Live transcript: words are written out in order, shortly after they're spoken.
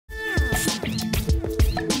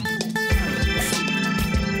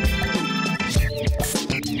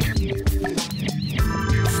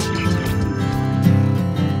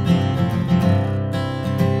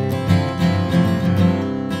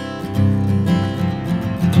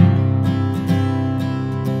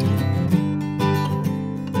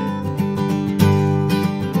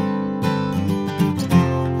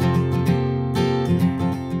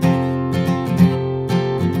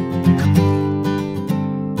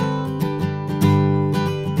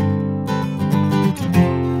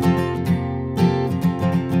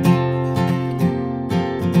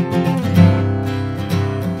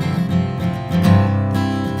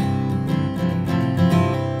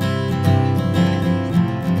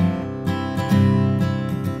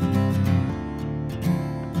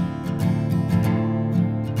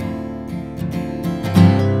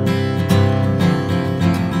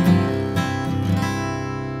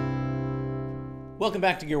Welcome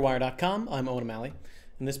back to GearWire.com. I'm Owen O'Malley,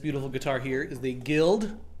 and this beautiful guitar here is the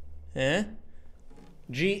Guild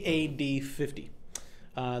GAD-50.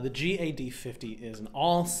 The GAD-50 is an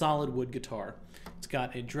all-solid wood guitar. It's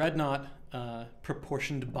got a dreadnought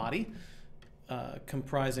proportioned body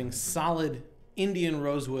comprising solid Indian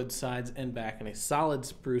rosewood sides and back and a solid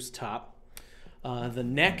spruce top. The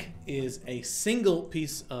neck is a single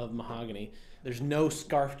piece of mahogany. There's no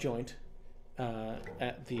scarf joint up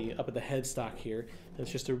at the headstock here.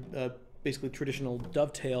 It's just a basically traditional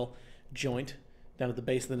dovetail joint down at the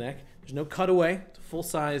base of the neck. There's no cutaway. It's a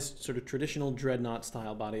full-size sort of traditional dreadnought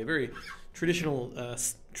style body. A very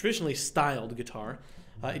traditionally styled guitar.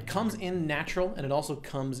 It comes in natural, and it also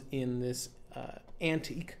comes in this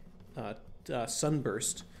antique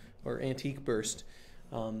sunburst or antique burst.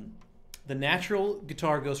 The natural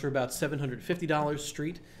guitar goes for about $750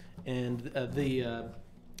 street, and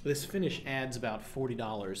this finish adds about $40,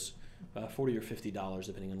 $40 or $50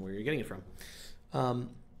 depending on where you're getting it from.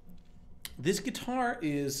 This guitar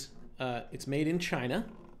is it's made in China,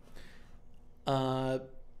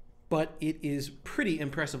 but it is pretty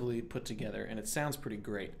impressively put together, and it sounds pretty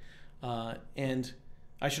great. And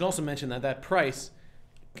I should also mention that that price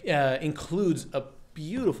includes a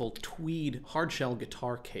beautiful tweed hardshell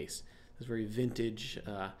guitar case. It's a very vintage,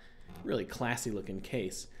 really classy looking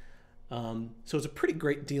case. So it's a pretty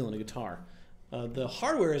great deal in a guitar. The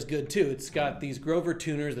hardware is good too. It's got these Grover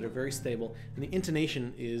tuners that are very stable, and the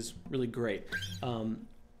intonation is really great.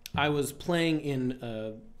 I was playing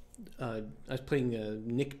a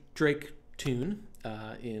Nick Drake tune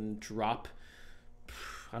in drop.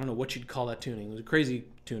 I don't know what you'd call that tuning. It was a crazy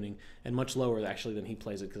tuning, and much lower actually than he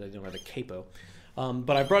plays it because I don't have a capo.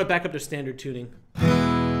 But I brought it back up to standard tuning.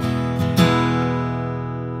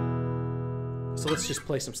 So let's just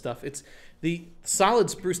play some stuff. It's the solid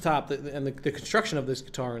spruce top and the construction of this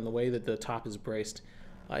guitar and the way that the top is braced.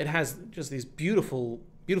 It has just these beautifully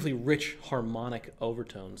rich harmonic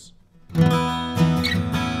overtones.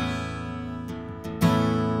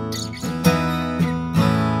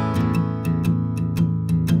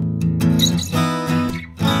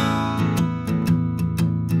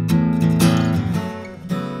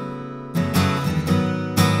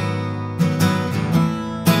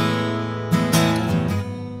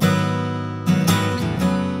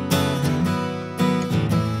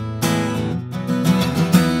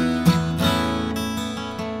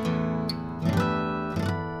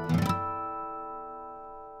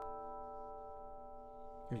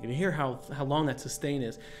 You can hear how long that sustain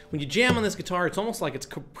is. When you jam on this guitar, it's almost like it's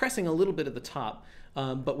compressing a little bit at the top,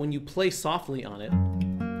 but when you play softly on it,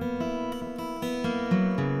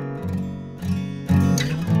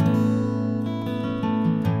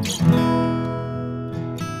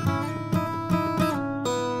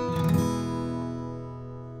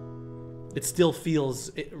 it still feels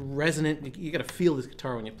resonant. You got to feel this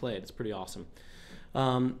guitar when you play it. It's pretty awesome.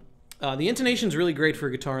 The intonation is really great for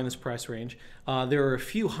a guitar in this price range. There are a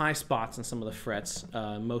few high spots in some of the frets,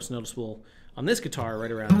 most noticeable on this guitar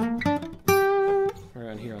right around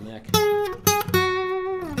here on the neck.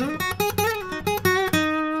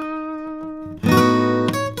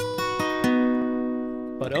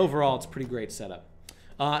 But overall, it's a pretty great setup.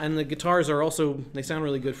 And the guitars are also, they sound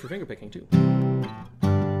really good for fingerpicking too.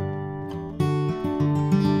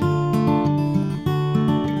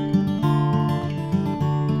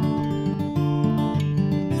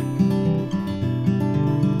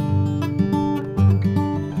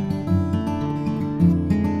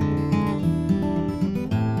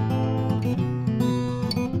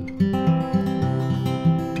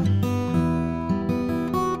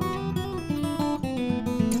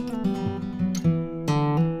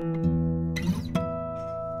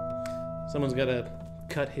 Someone's got to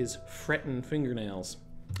cut his fretting fingernails.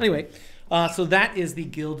 Anyway, so that is the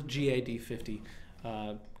Guild GAD-50.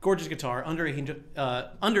 Gorgeous guitar, under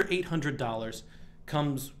 $800.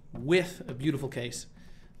 Comes with a beautiful case,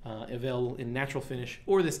 available in natural finish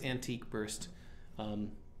or this antique burst.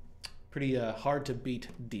 Pretty hard to beat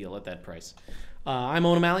deal at that price. I'm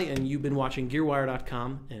Owen O'Malley, and you've been watching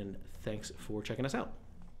GearWire.com, and thanks for checking us out.